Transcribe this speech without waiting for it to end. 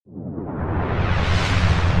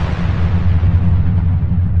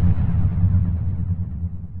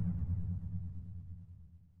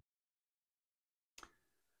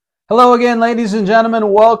Hello again, ladies and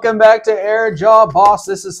gentlemen. Welcome back to AirJobBoss.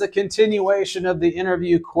 This is the continuation of the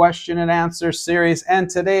interview question and answer series. And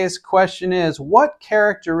today's question is, what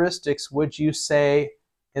characteristics would you say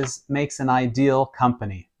makes an ideal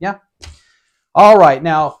company? Yeah. All right.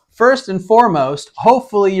 Now, first and foremost,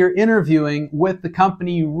 hopefully you're interviewing with the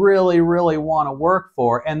company you really want to work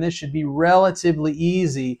for. And this should be relatively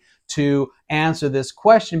easy to answer this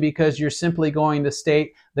question because you're simply going to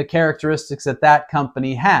state the characteristics that that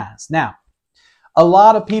company has. Now, a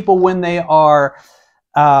lot of people, when they are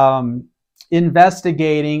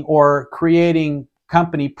investigating or creating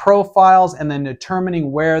company profiles and then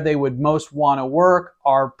determining where they would most want to work,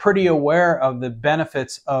 are pretty aware of the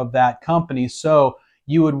benefits of that company. So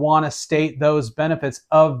you would want to state those benefits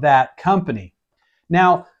of that company.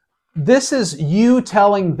 Now, this is you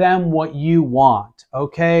telling them what you want,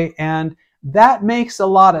 okay? And that makes a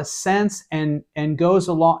lot of sense and goes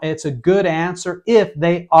along. It's a good answer if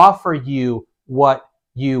they offer you what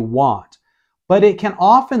you want. But it can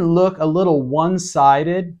often look a little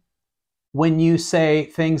one-sided when you say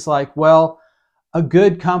things like, well, a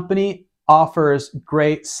good company offers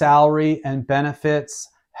great salary and benefits,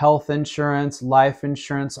 health insurance, life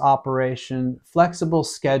insurance operation, flexible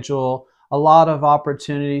schedule, a lot of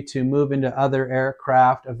opportunity to move into other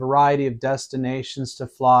aircraft, a variety of destinations to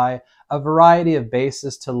fly, a variety of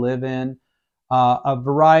bases to live in, a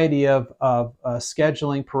variety of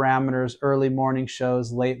scheduling parameters, early morning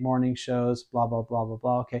shows, late morning shows, blah, blah, blah, blah,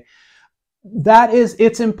 blah. Okay.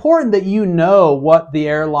 It's important that you know what the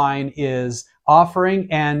airline is offering,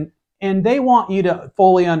 and they want you to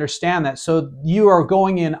fully understand that. So you are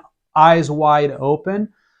going in eyes wide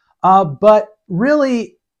open. But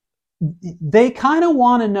really, they kind of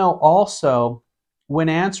want to know also, when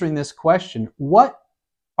answering this question, what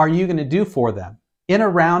are you going to do for them in a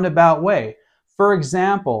roundabout way? For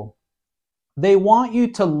example, they want you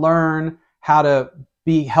to learn how to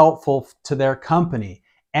be helpful to their company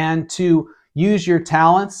and to use your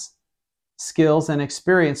talents, skills, and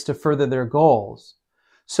experience to further their goals.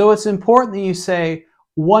 So it's important that you say,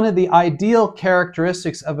 one of the ideal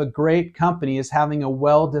characteristics of a great company is having a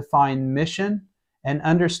well-defined mission and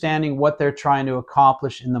understanding what they're trying to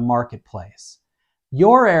accomplish in the marketplace.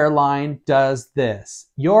 Your airline does this.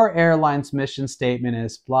 Your airline's mission statement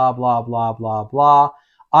is blah, blah, blah, blah, blah.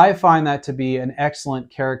 I find that to be an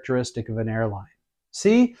excellent characteristic of an airline.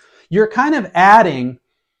 See, you're kind of adding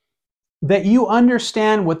that you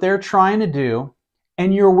understand what they're trying to do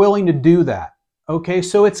and you're willing to do that. Okay,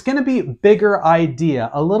 so it's going to be a bigger idea,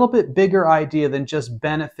 a little bit bigger idea than just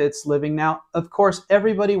benefits living. Now, of course,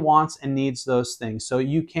 everybody wants and needs those things, so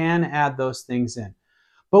you can add those things in.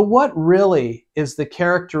 But what really is the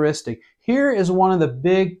characteristic? Here is one of the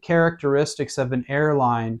big characteristics of an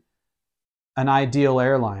airline, an ideal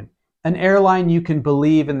airline. An airline you can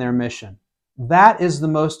believe in their mission. That is the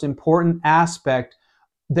most important aspect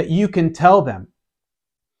that you can tell them.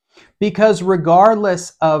 Because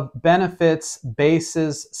regardless of benefits,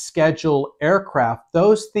 bases, schedule, aircraft,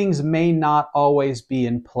 those things may not always be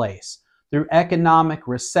in place. Through economic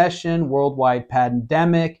recession, worldwide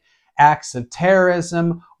pandemic, acts of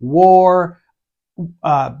terrorism, war,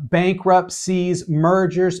 bankruptcies,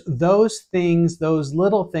 mergers, those things, those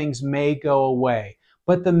little things may go away.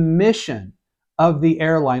 But the mission of the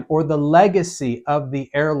airline, or the legacy of the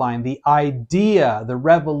airline, the idea, the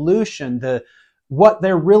revolution, what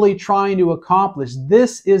they're really trying to accomplish,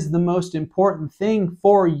 this is the most important thing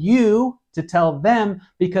for you to tell them,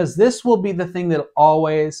 because this will be the thing that'll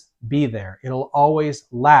always be there. It'll always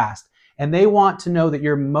last. And they want to know that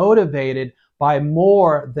you're motivated by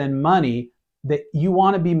more than money, that you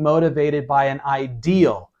want to be motivated by an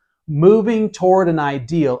ideal, moving toward an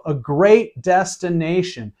ideal, a great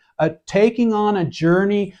destination, taking on a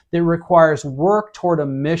journey that requires work toward a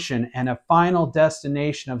mission and a final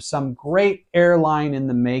destination of some great airline in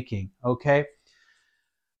the making, okay?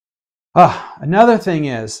 Another thing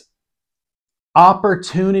is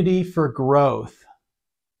opportunity for growth,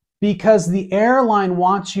 because the airline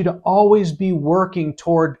wants you to always be working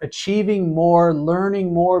toward achieving more,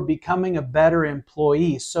 learning more, becoming a better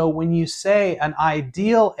employee. So when you say an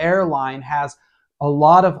ideal airline has a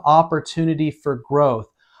lot of opportunity for growth,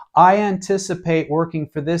 I anticipate working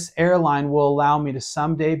for this airline will allow me to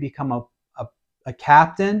someday become a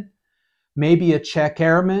captain, maybe a check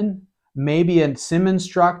airman, maybe a sim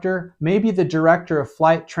instructor, maybe the director of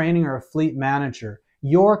flight training or a fleet manager.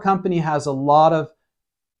 Your company has a lot of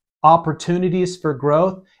opportunities for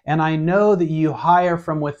growth, and I know that you hire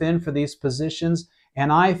from within for these positions,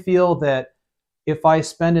 and I feel that if I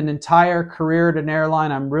spend an entire career at an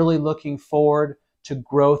airline, I'm really looking forward to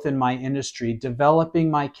growth in my industry,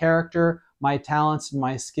 developing my character, my talents and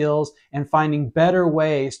my skills and finding better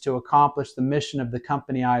ways to accomplish the mission of the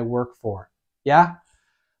company I work for. Yeah?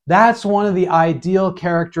 That's one of the ideal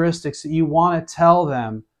characteristics that you want to tell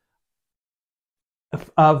them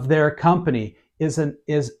of their company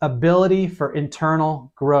is ability for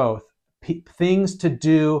internal growth, things to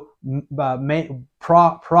do,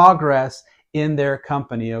 progress in their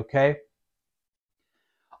company, okay?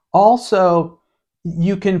 Also,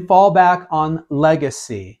 you can fall back on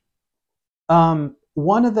legacy. One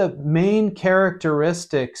of the main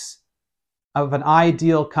characteristics of an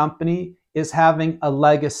ideal company is having a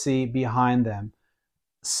legacy behind them.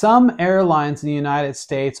 Some airlines in the United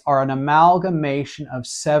States are an amalgamation of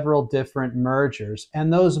several different mergers,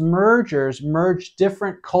 and those mergers merge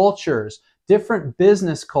different cultures, different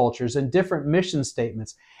business cultures, and different mission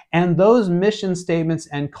statements. And those mission statements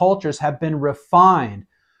and cultures have been refined.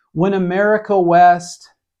 When America West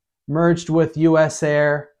merged with US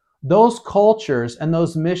Air, those cultures and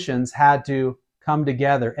those missions had to come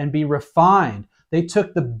together and be refined. They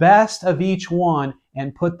took the best of each one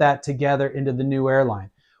and put that together into the new airline.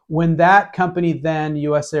 When that company then,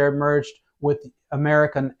 US Air, merged with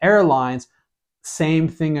American Airlines, same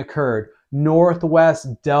thing occurred.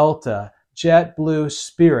 Northwest, Delta, JetBlue,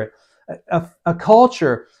 Spirit, a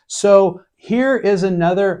culture. So here is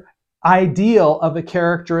another ideal of a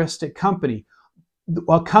characteristic company.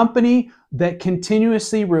 A company that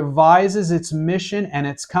continuously revises its mission and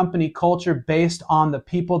its company culture based on the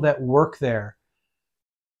people that work there.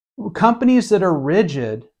 Companies that are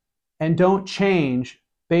rigid and don't change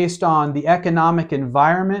based on the economic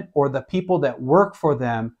environment or the people that work for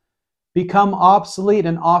them become obsolete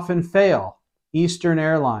and often fail. Eastern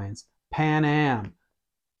Airlines, Pan Am,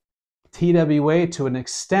 TWA to an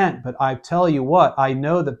extent, but I tell you what, I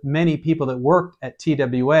know that many people that worked at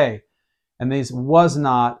TWA, and this was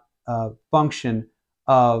not a function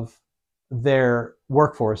of their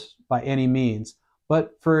workforce by any means,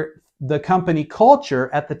 but for the company culture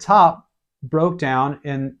at the top broke down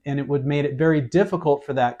and it would made it very difficult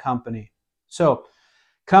for that company. So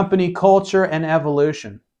company culture and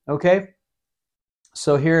evolution, okay?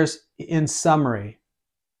 So here's in summary,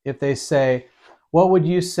 if they say, what would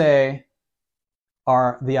you say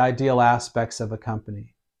are the ideal aspects of a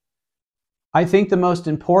company? I think the most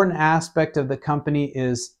important aspect of the company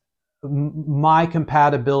is my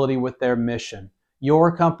compatibility with their mission.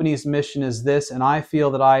 Your company's mission is this, and I feel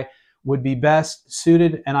that I would be best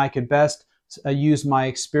suited and I could best use my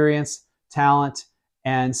experience, talent,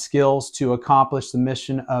 and skills to accomplish the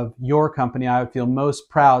mission of your company. I would feel most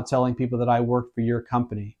proud telling people that I work for your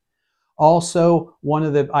company. Also, one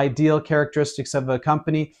of the ideal characteristics of a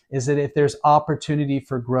company is that if there's opportunity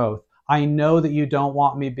for growth. I know that you don't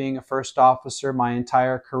want me being a first officer my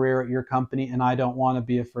entire career at your company, and I don't want to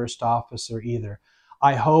be a first officer either.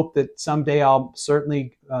 I hope that someday I'll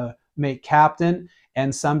certainly make captain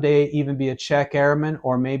and someday even be a check airman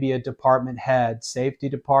or maybe a department head, safety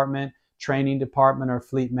department, training department, or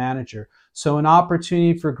fleet manager. So an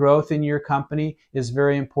opportunity for growth in your company is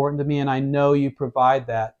very important to me, and I know you provide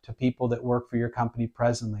that to people that work for your company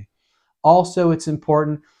presently. Also, it's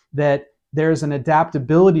important that there's an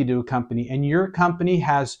adaptability to a company, and your company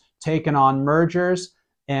has taken on mergers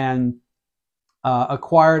and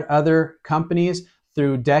acquired other companies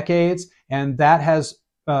through decades, and that has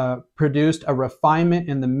produced a refinement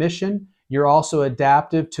in the mission. You're also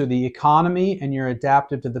adaptive to the economy, and you're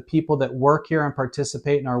adaptive to the people that work here and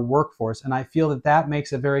participate in our workforce. And I feel that that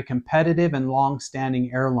makes a very competitive and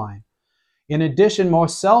long-standing airline. In addition, more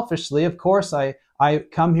selfishly, of course, I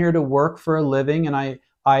come here to work for a living, and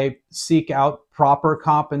I seek out proper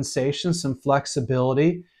compensation, some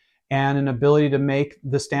flexibility, and an ability to make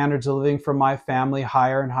the standards of living for my family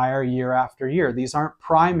higher and higher year after year. These aren't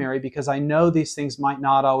primary because I know these things might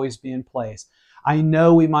not always be in place. I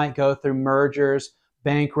know we might go through mergers,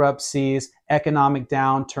 bankruptcies, economic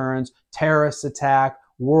downturns, terrorist attack,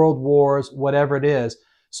 world wars, whatever it is.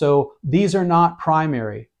 So these are not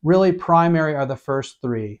primary. Really primary are the first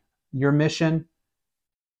three: your mission,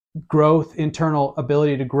 growth, internal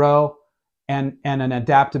ability to grow, and an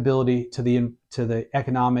adaptability to the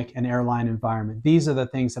economic and airline environment. These are the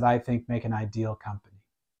things that I think make an ideal company.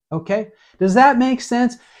 Okay? Does that make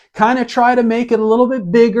sense? Kind of try to make it a little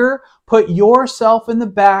bit bigger, put yourself in the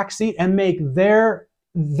backseat, and make their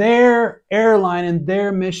airline and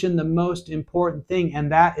their mission the most important thing,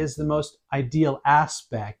 and that is the most ideal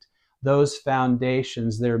aspect. Those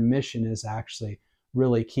foundations, their mission is actually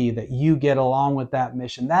really key, that you get along with that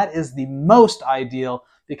mission. That is the most ideal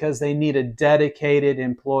because they need a dedicated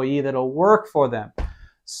employee that'll work for them.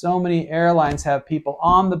 So many airlines have people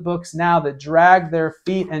on the books now that drag their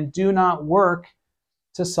feet and do not work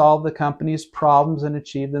to solve the company's problems and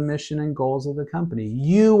achieve the mission and goals of the company.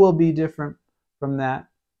 You will be different from that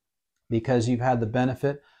because you've had the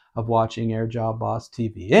benefit of watching AirJobBoss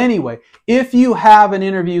TV. Anyway, if you have an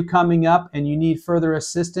interview coming up and you need further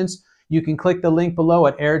assistance, you can click the link below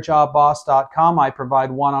at airjobboss.com. I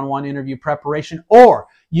provide one-on-one interview preparation, or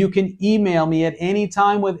you can email me at any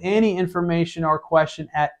time with any information or question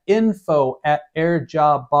at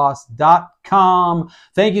info@airjobboss.com.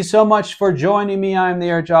 Thank you so much for joining me. I'm the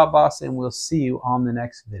AirJobBoss, and we'll see you on the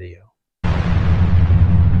next video.